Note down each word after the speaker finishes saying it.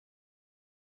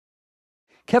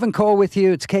Kevin Cole with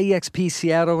you. It's KEXP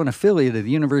Seattle, an affiliate of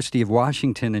the University of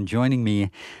Washington, and joining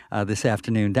me this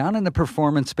afternoon down in the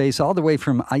performance space all the way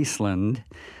from Iceland,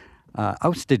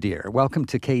 Árstíðir. Welcome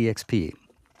to KEXP.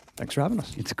 Thanks for having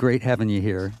us. It's great having you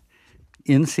here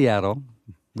in Seattle.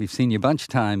 We've seen you a bunch of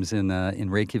times in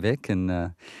Reykjavik,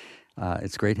 and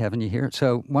it's great having you here.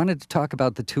 So wanted to talk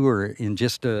about the tour in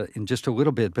just a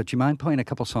little bit, but you mind playing a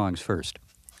couple songs first?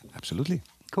 Absolutely.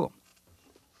 Cool.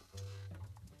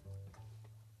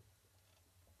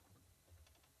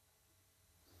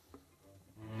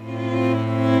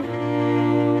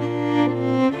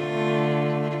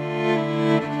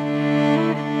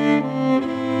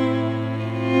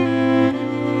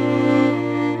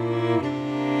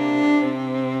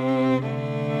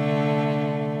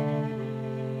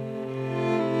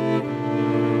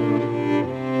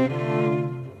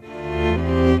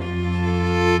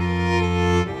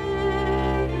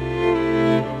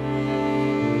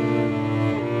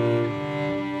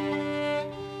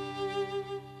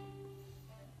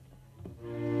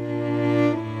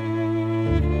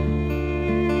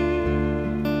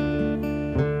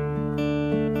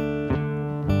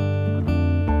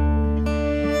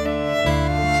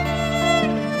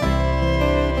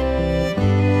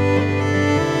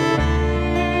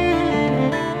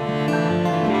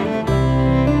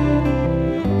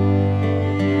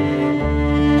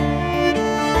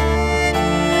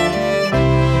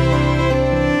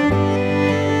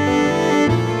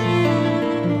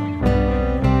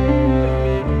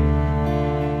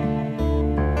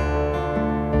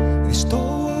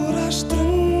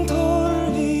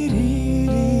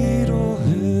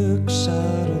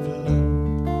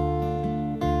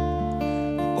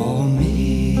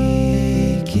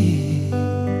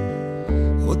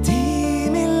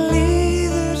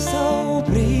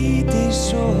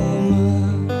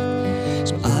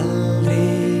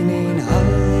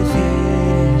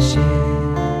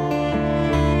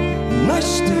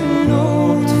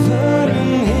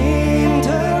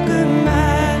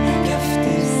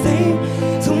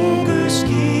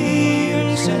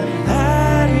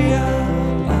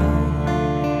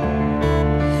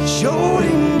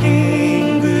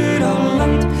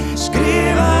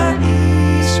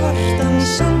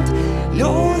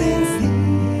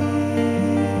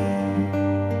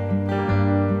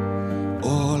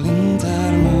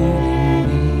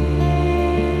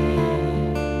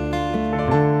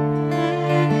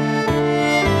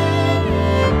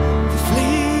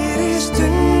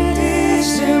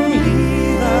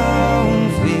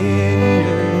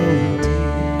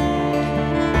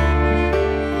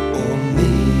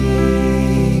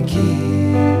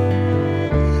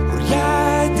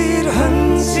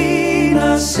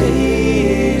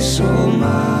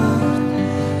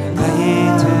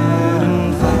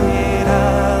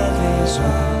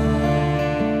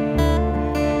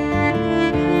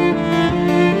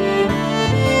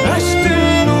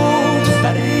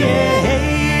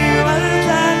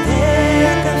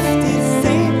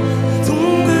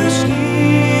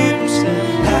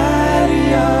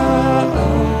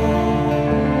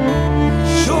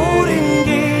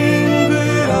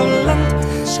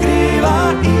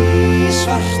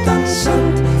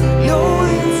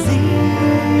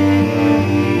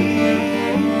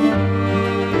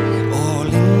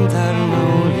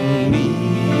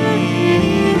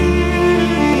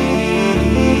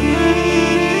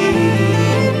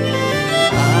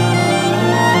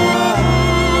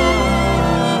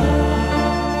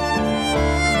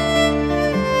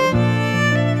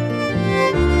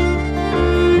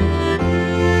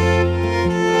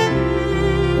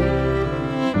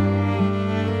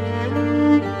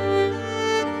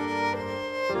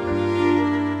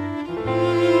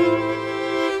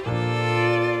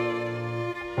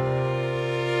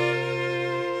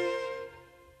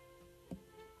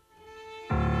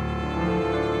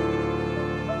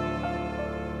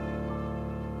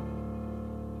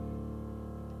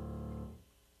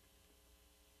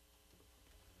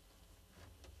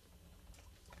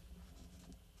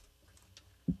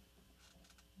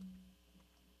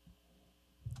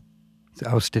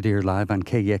 Árstíðir live on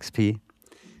KEXP.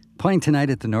 Playing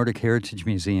tonight at the Nordic Heritage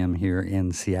Museum here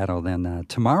in Seattle. Then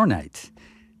tomorrow night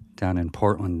down in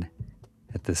Portland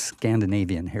at the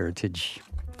Scandinavian Heritage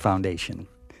Foundation.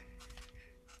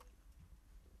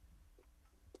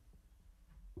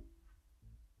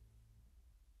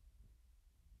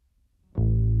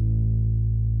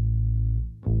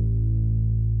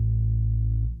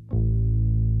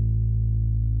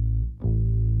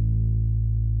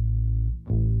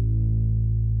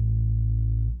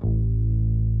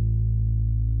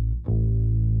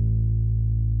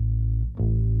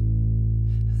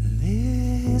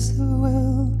 Is the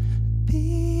will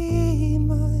be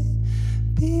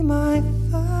my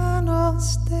final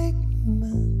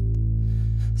statement.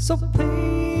 So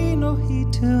pay no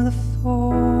heed to the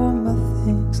former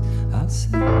things I'll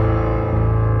say.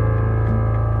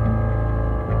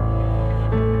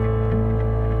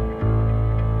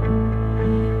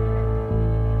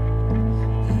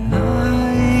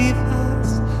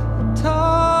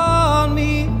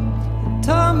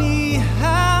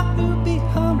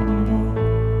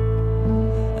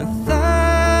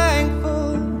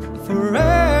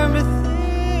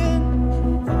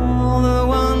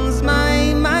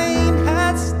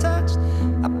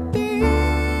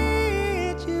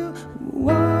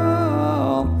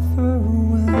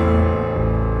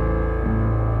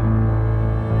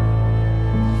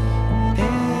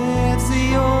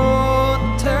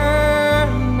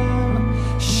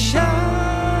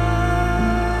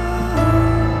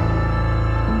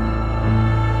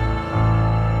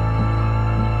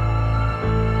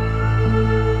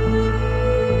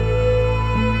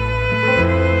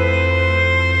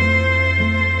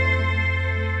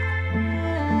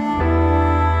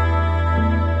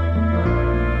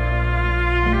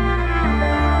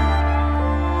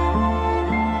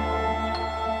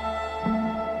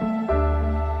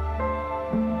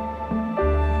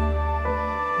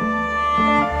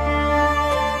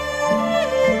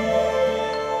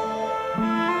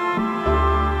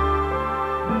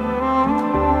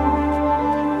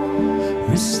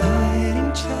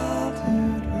 Reciting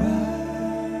childhood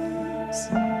rhymes,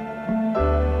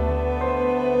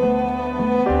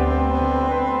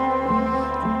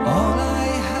 all I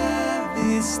have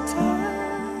is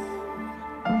time,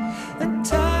 and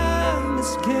time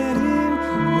is getting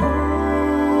old,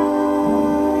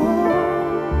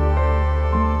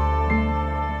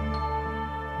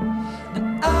 and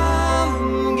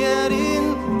I'm getting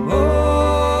old.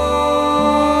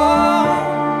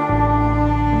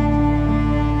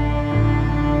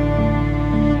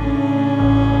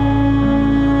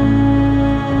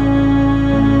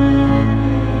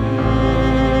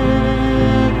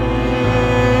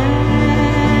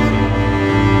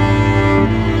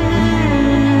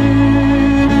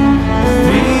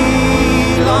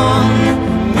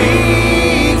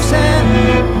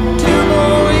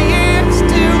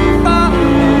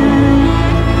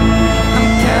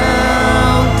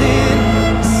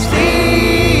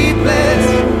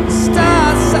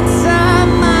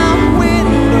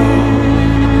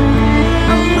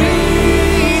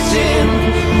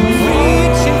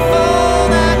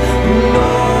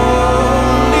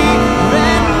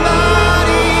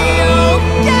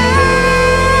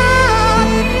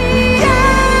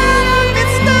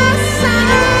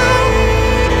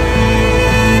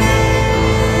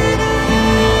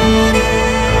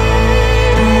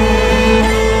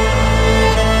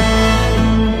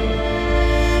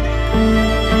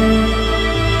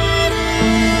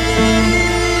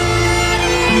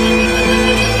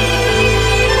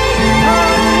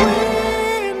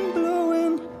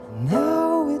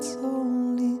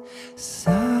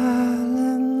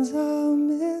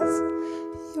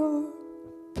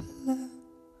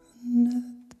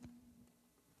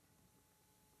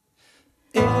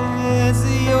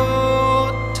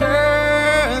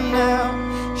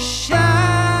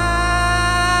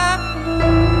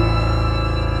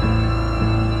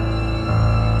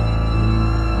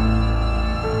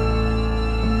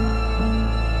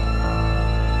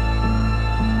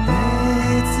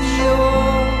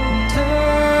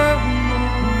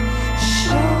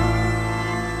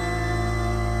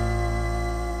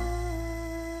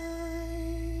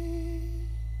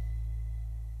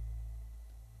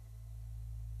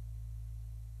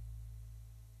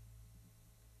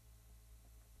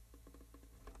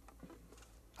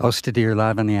 Árstíðir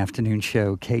live on the afternoon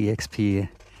show, KEXP.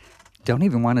 Don't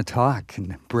even want to talk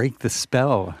and break the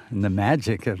spell and the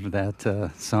magic of that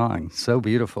song. So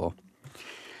beautiful.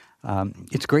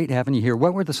 It's great having you here.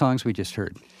 What were the songs we just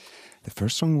heard? The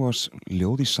first song was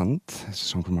Ljóð í sand, it's a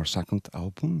song from our second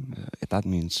album. That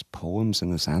means poems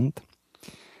in the sand.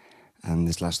 And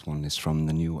this last one is from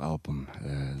the new album,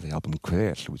 the album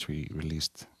KEXP, which we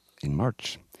released in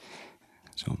March.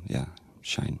 So, yeah,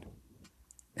 Shine.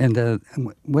 And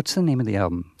what's the name of the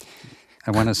album?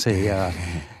 I want to say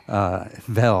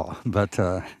Vel, but...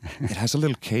 it has a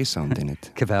little K sound in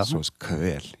it. Kvel? So it's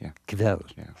KEXP, yeah. Kvel.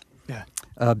 Yeah.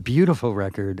 A beautiful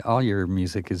record. All your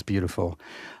music is beautiful.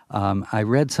 I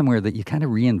read somewhere that you kind of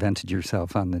reinvented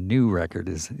yourself on the new record.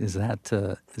 Is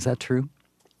that true?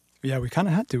 Yeah, we kind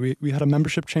of had to. We had a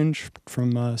membership change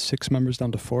from 6 members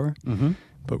down to 4. Mm-hmm.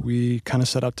 But we kind of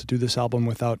set out to do this album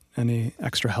without any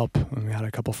extra help. And we had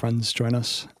a couple friends join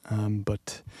us.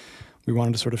 But we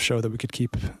wanted to sort of show that we could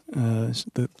keep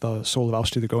the soul of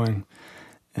Árstíðir going,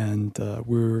 and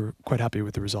we're quite happy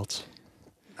with the results.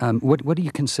 What do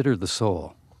you consider the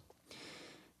soul?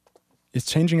 It's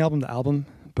changing album to album,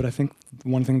 but I think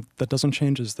one thing that doesn't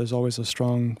change is there's always a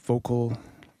strong vocal,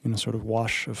 sort of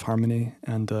wash of harmony,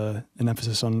 and an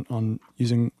emphasis on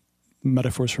using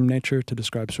metaphors from nature to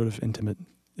describe sort of intimate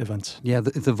events. Yeah,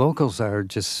 the vocals are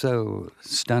just so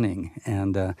stunning.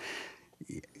 And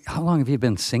how long have you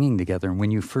been singing together? And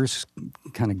when you first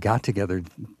kind of got together,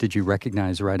 did you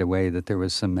recognize right away that there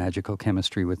was some magical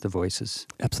chemistry with the voices?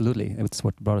 Absolutely. It's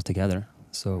what brought us together.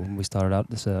 So we started out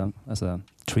as a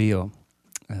trio,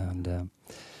 and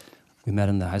we met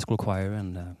in the high school choir,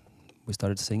 and we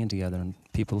started singing together, and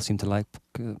people seemed to like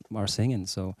our singing.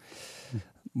 So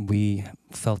we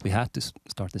felt we had to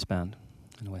start this band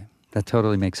in a way. That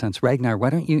totally makes sense. Ragnar, why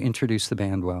don't you introduce the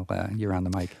band while you're on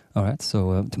the mic? All right,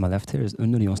 so to my left here is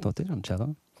Unnur Jónsdóttir on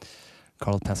cello,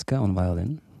 Karl Peska on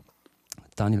violin,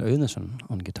 Daniel Auðunsson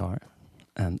on guitar,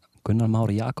 and Gunnar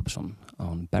Mári Jakobsson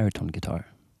on baritone guitar.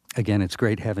 Again, it's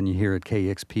great having you here at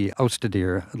KEXP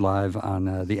Árstíðir live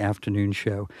on the afternoon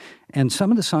show. And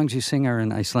some of the songs you sing are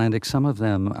in Icelandic, some of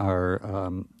them are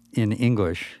in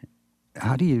English.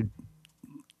 How do you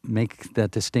make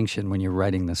that distinction when you're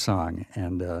writing the song?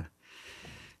 And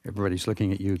everybody's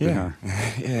looking at you, Gunnar.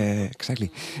 Yeah, exactly.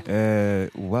 We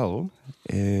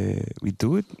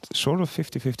do it sort of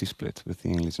 50-50 split with the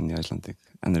English and the Icelandic.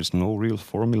 And there's no real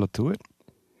formula to it.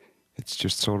 It's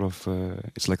just sort of,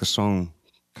 it's like a song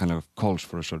kind of calls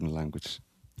for a certain language.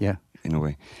 Yeah. In a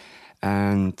way.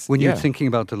 And when you're thinking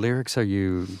about the lyrics, are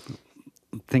you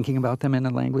thinking about them in a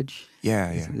language?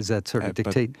 Yeah. Is that sort of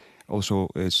dictate? Also,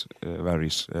 it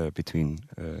varies between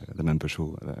the members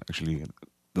who actually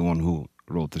the one who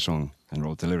wrote the song and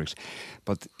wrote the lyrics.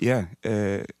 But yeah,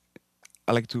 I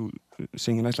like to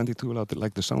sing in Icelandic too. I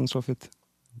like the sounds of it.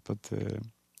 But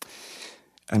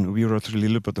and we were actually a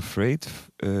little bit afraid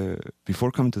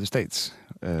before coming to the States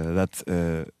that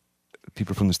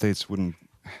people from the States wouldn't.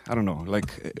 I don't know.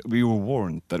 Like we were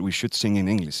warned that we should sing in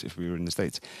English if we were in the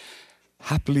States.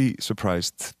 Happily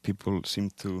surprised, people seem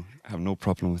to have no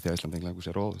problem with the Icelandic language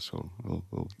at all, so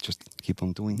we'll just keep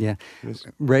on doing this.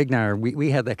 Ragnar, we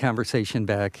had that conversation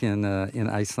back in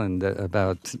Iceland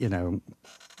about,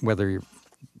 whether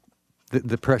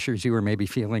the pressures you were maybe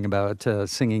feeling about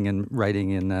singing and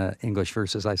writing in English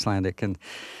versus Icelandic. And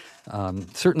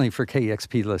certainly for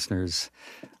KEXP listeners,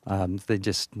 they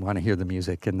just want to hear the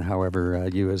music, and however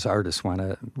you as artists want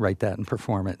to write that and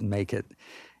perform it and make it.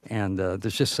 And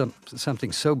there's just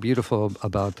something so beautiful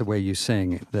about the way you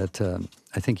sing that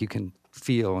I think you can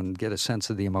feel and get a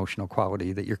sense of the emotional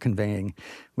quality that you're conveying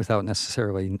without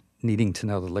necessarily needing to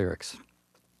know the lyrics.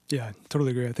 Yeah, I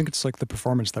totally agree. I think it's like the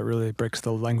performance that really breaks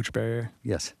the language barrier.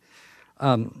 Yes.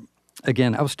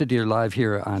 Again, Árstíðir live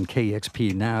here on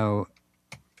KEXP. Now,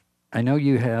 I know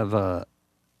you have a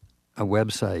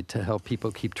website to help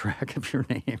people keep track of your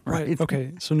name, right?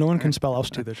 Okay, so no one can spell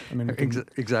Árstíðir. I mean,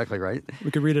 exactly right.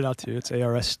 We could read it out to you. It's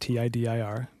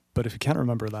Arstidir. But if you can't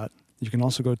remember that, you can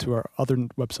also go to our other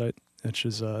website, which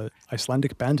is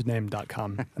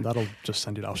IcelandicBandName.com, and that'll just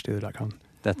send you to Árstíðir.com.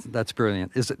 That's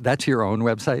brilliant. That's your own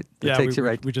website? Yeah, takes you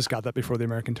right? We just got that before the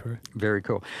American tour. Very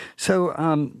cool. So,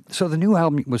 so the new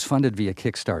album was funded via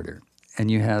Kickstarter, and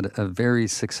you had a very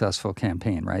successful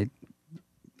campaign, right?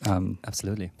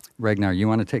 Absolutely. Ragnar, you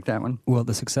want to take that one? Well,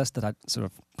 the success that I sort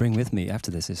of bring with me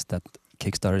after this is that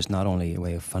Kickstarter is not only a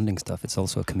way of funding stuff, it's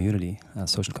also a community, a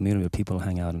social community where people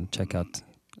hang out and check out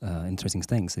interesting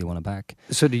things they want to back.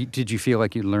 So did you feel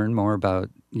like you learned more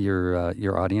about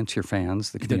your audience, your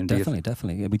fans, the community?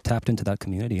 Definitely. We tapped into that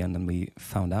community, and then we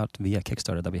found out via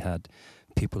Kickstarter that we had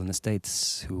people in the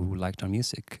States who liked our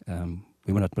music.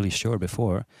 We were not really sure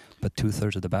before, but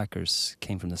 2/3 of the backers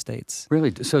came from the States.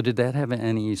 Really? So did that have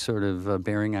any sort of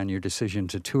bearing on your decision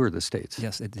to tour the States?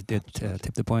 Yes, it did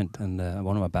tip the point. And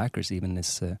one of our backers even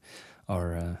is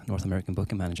our North American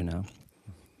booking manager now.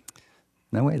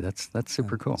 No way, that's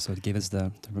super cool. So it gave us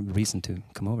the reason to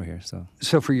come over here. So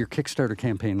for your Kickstarter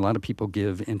campaign, a lot of people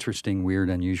give interesting, weird,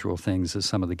 unusual things as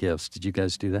some of the gifts. Did you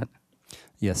guys do that?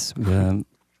 Yes.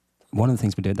 One of the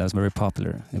things we did that was very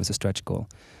popular, it was a stretch goal.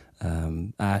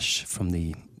 Ash from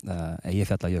the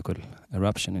Eyjafjallajökull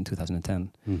eruption in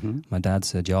 2010. Mm-hmm. My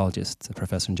dad's a geologist, a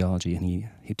professor in geology, and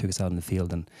he took us out in the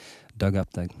field and dug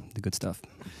up the good stuff.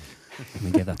 And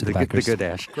we gave that to the backers. The good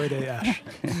ash. Grade A ash.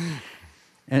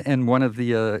 And one of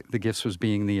the gifts was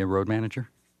being the road manager?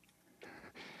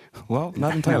 Well,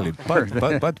 not entirely,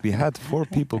 but we had 4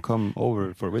 people come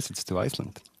over for visits to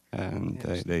Iceland, and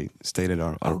they stayed at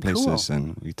our places, cool.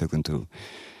 And we took them to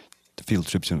the field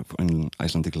trips in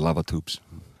Icelandic lava tubes,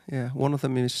 One of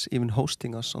them is even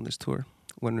hosting us on this tour.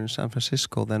 When we're in San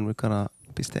Francisco, then we're gonna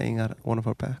be staying at one of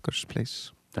our backers'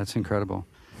 place. That's incredible.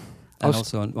 And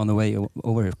also on the way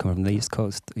over from the East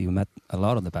Coast, you met a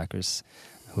lot of the backers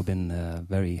who've been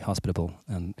very hospitable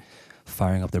and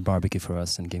firing up their barbecue for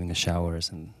us and giving us showers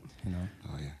and, you know.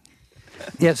 Oh, yeah.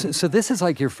 Yeah, so this is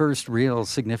like your first real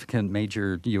significant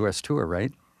major U.S. tour,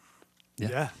 right?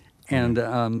 Yeah. And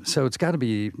so it's got to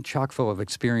be chock full of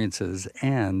experiences.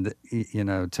 And, you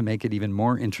know, to make it even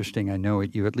more interesting, I know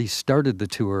you at least started the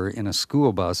tour in a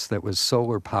school bus that was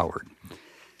solar powered.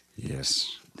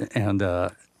 Yes. And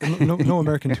no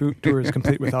American tour is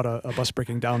complete without a bus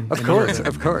breaking down. Of course.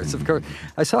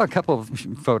 I saw a couple of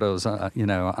photos, you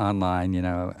know, online. You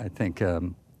know, I think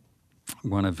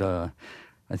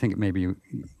I think maybe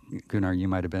Gunnar, you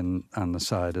might have been on the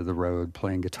side of the road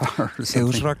playing guitar or something. It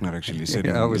was Ragnar actually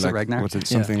sitting. Oh, was it Ragnar? Was it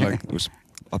something like it was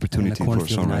opportunity for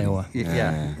songwriting?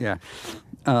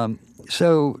 Yeah.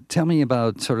 So tell me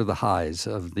about sort of the highs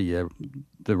of the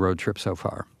road trip so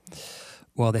far.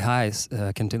 Well, the highs,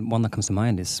 one that comes to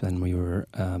mind is when we were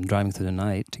driving through the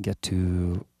night to get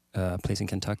to a place in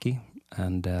Kentucky,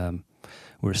 and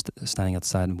we were standing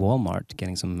outside Walmart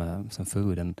getting some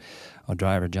food, and our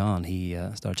driver, John, he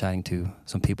started chatting to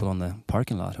some people on the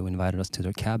parking lot who invited us to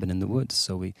their cabin in the woods.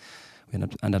 So we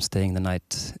ended up staying the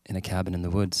night in a cabin in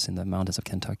the woods in the mountains of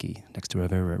Kentucky next to a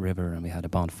river, and we had a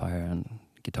bonfire and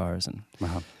guitars and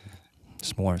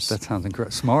s'mores. That sounds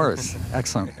incredible. S'mores,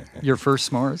 excellent. Your first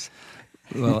s'mores?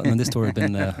 Well, and this tour has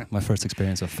been my first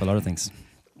experience of a lot of things.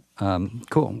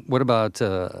 Cool. What about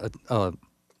a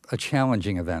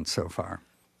challenging event so far?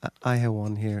 I have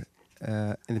one here.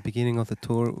 In the beginning of the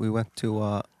tour, we went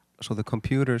to so the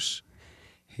computers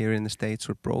here in the States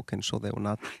were broken, so they were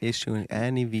not issuing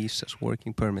any visas,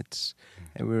 working permits,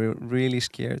 and we were really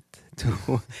scared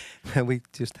and we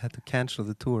just had to cancel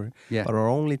the tour. Yeah. But our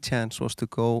only chance was to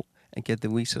go and get the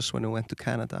visas when we went to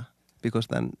Canada, because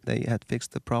then they had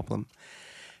fixed the problem.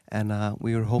 And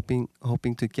we were hoping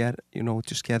to get,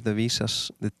 just get the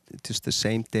visas just the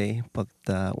same day. But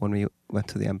when we went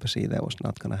to the embassy, that was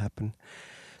not going to happen.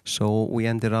 So we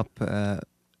ended up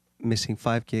missing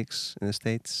 5 gigs in the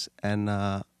States, and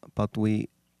but we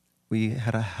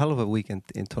had a hell of a weekend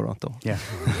in Toronto. Yeah.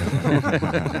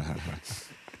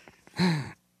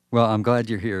 Well, I'm glad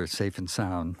you're here, safe and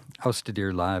sound.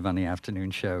 Árstíðir live on the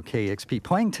afternoon show, KEXP,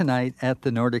 playing tonight at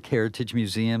the Nordic Heritage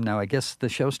Museum. Now, I guess the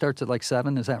show starts at like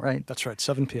 7, is that right? That's right,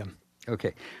 7 p.m.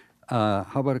 Okay. How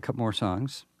about a couple more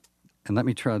songs? And let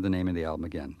me try the name of the album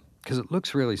again, because it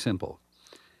looks really simple.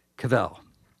 Kvel.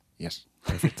 Yes,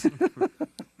 perfect.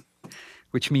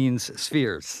 Which means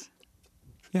spheres.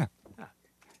 Yeah.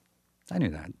 I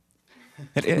knew that.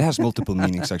 It has multiple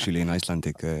meanings actually in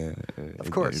Icelandic.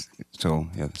 Of course. So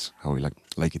yeah, that's how we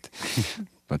like it.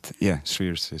 But yeah,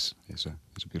 spheres is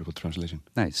a beautiful translation.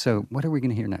 Nice. So what are we going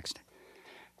to hear next?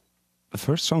 The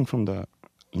first song from the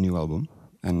new album,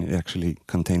 and it actually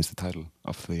contains the title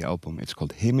of the album. It's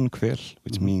called Himinhvel,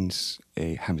 which means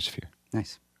a hemisphere.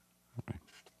 Nice. All right.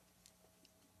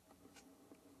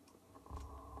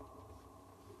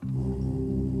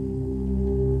 Himinhvelið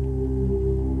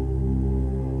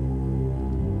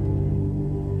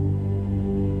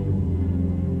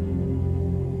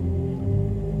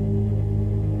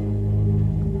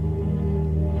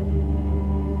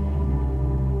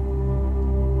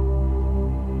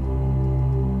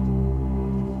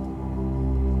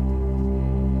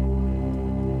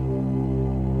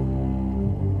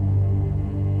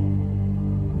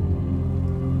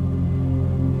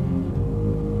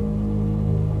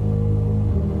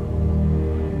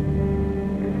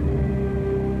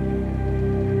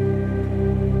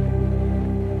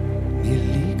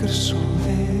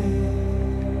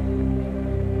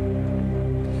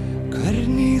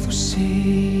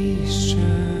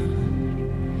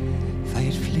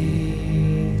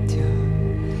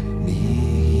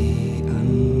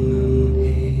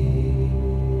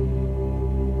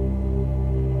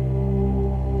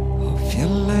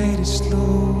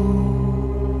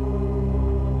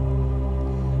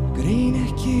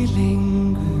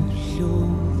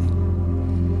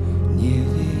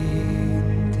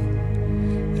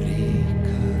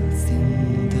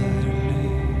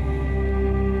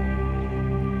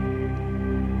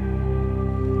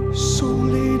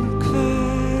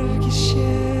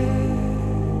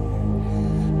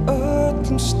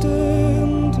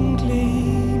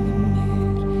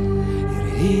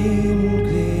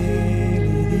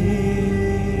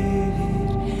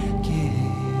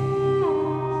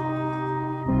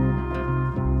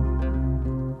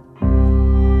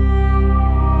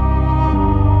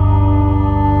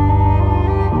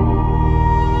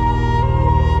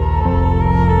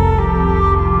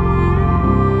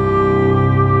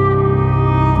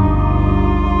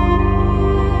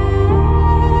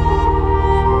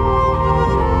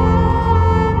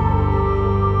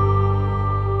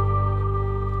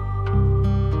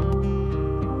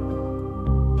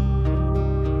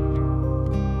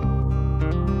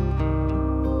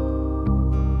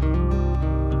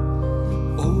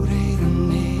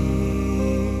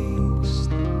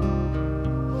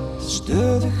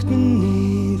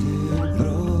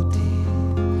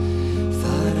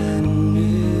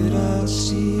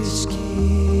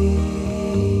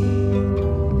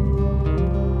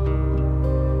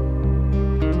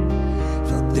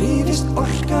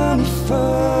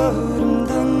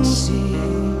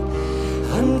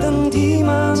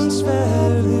tímans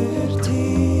verður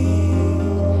til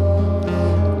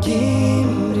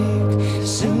gimrik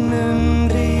sem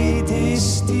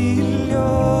umritist í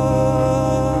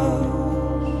ljós.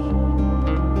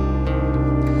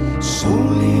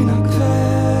 Sólina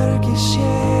hvergi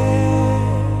sé,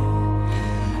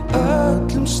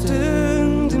 öllum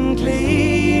stundum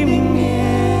gleymi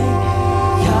mér,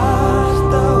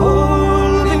 hjarta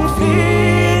hólfin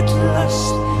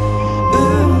fyllast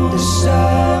undir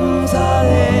sem það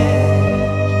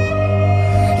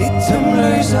í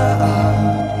taumlausa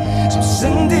átt sem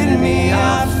sendir mig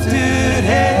aftur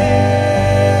heim.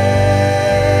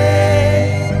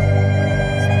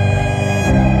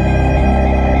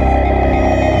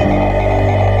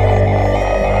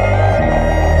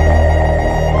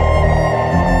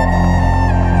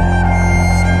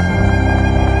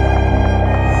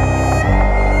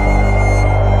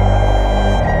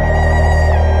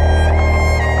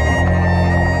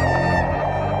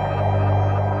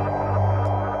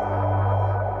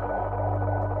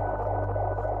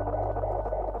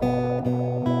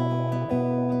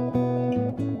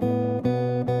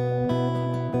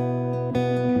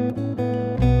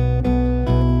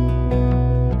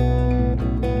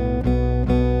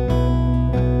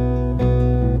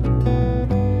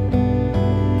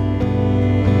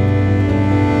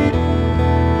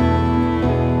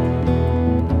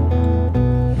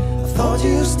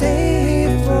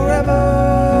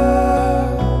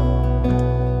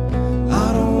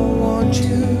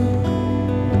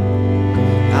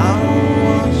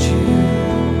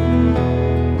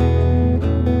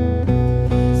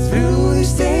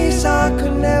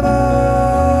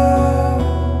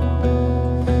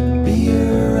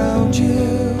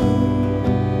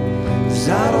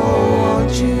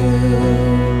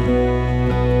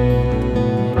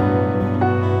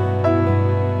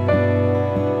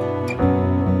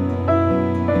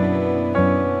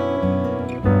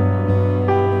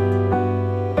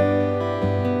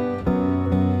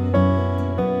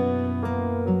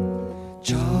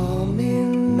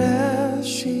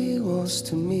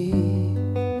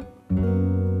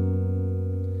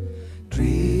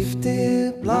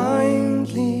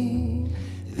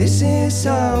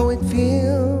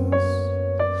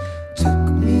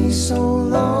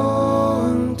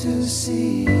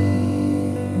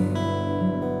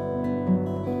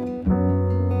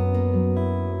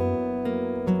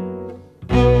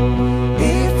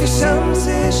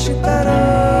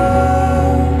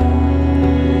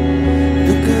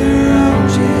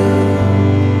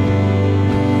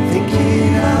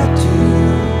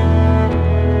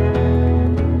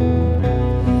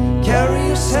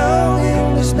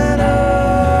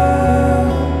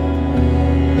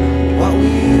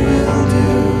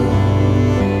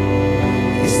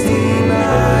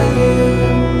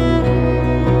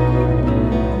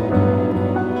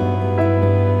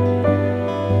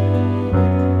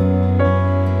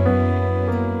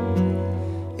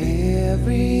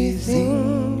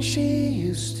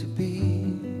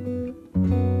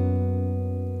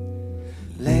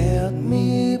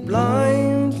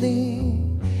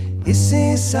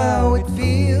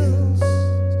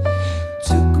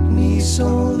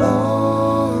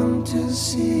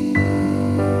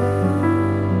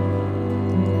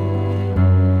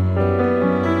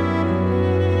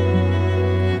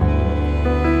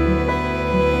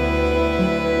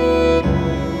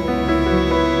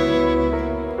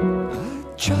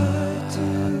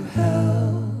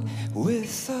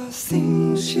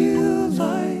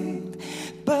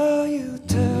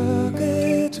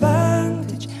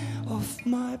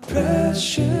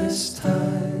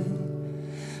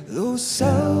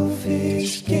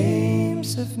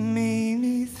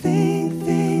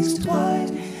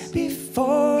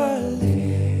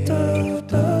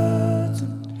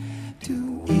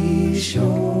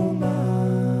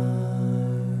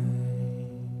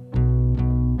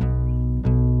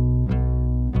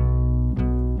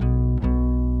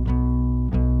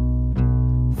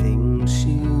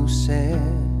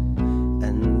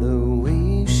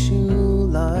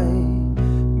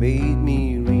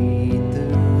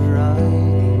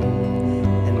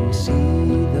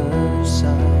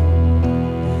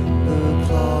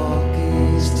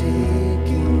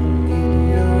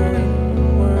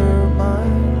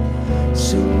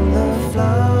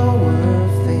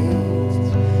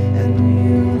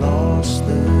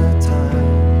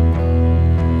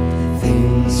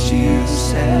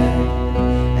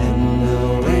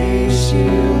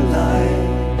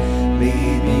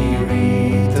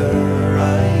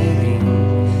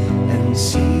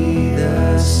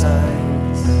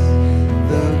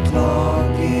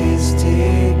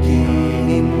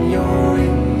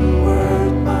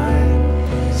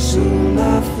 Soon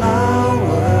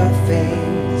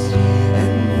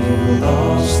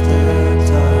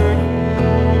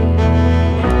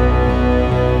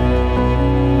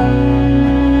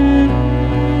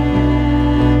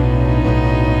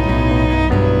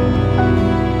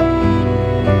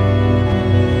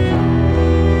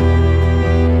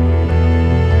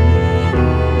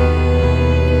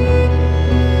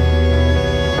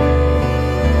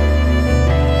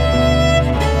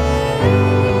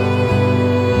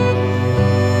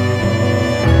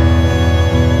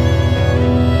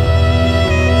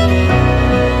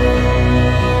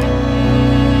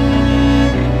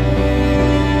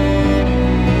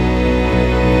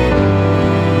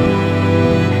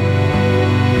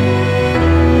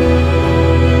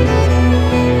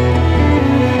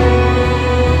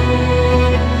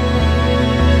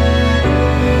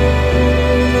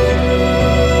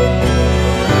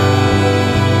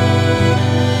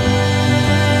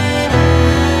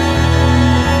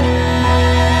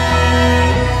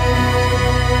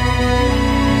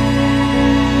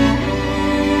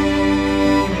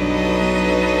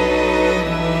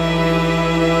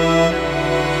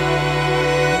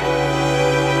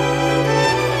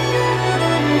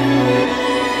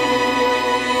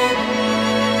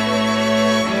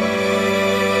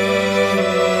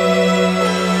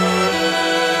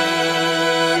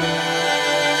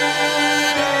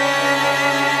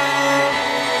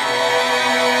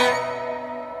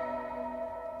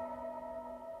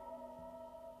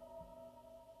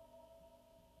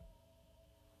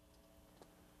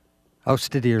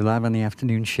Árstíðir live on the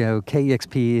afternoon show.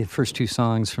 KEXP, first two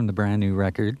songs from the brand new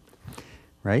record,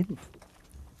 right?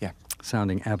 Yeah.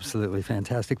 Sounding absolutely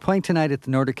fantastic. Playing tonight at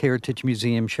the Nordic Heritage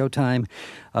Museum, showtime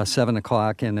 7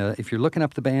 o'clock. And if you're looking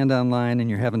up the band online and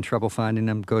you're having trouble finding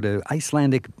them, go to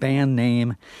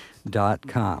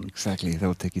IcelandicBandName.com. Exactly, that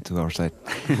will take you to our site.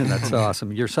 That's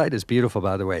awesome. Your site is beautiful,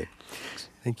 by the way.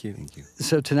 Thank you. Thank you.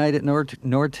 So tonight at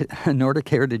Nordic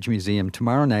Heritage Museum,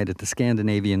 tomorrow night at the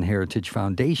Scandinavian Heritage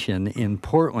Foundation in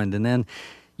Portland, and then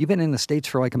you've been in the States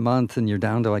for like a month, and you're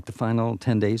down to like the final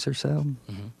 10 days or so?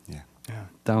 Yeah.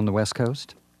 Down the West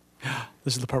Coast?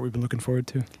 This is the part we've been looking forward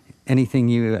to. Anything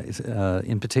you,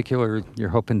 in particular, you're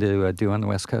hoping to do on the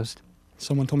West Coast?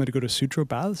 Someone told me to go to Sutro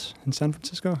Baths in San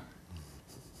Francisco.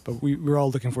 But we're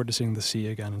all looking forward to seeing the sea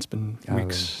again. It's been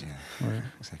weeks. Yeah,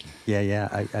 exactly.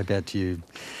 Yeah. I bet you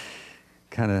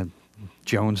kind of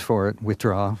Jones for it,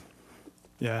 withdraw.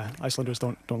 Yeah, Icelanders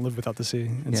don't live without the sea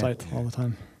in sight all the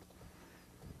time.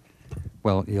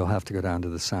 Well, you'll have to go down to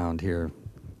the Sound here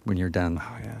when you're done.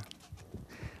 Oh,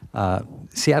 yeah.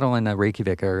 Seattle and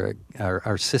Reykjavik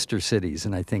are sister cities,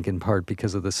 and I think in part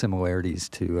because of the similarities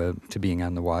to being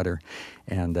on the water,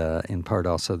 and in part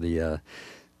also the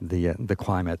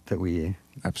climate that we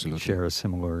Absolutely share a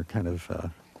similar kind of.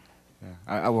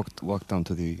 I walked down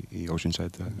to the ocean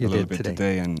side a You little did bit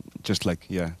today, and just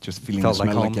feeling Felt the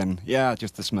like smell home? again. Yeah,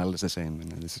 just the smell is the same,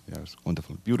 and it's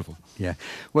wonderful, beautiful. Yeah,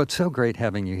 well, it's so great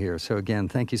having you here. So again,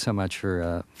 thank you so much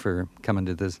for coming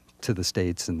to the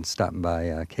States and stopping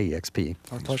by KEXP.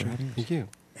 Our pleasure. Thank you.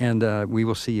 And we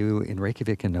will see you in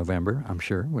Reykjavik in November, I'm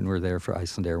sure, when we're there for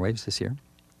Iceland Airwaves this year.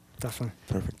 Definitely.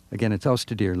 Perfect. Again, it's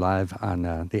Árstíðir live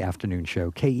on the afternoon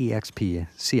show, KEXP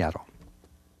Seattle.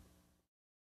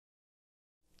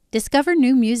 Discover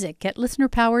new music at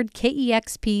listener-powered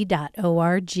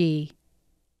KEXP.org.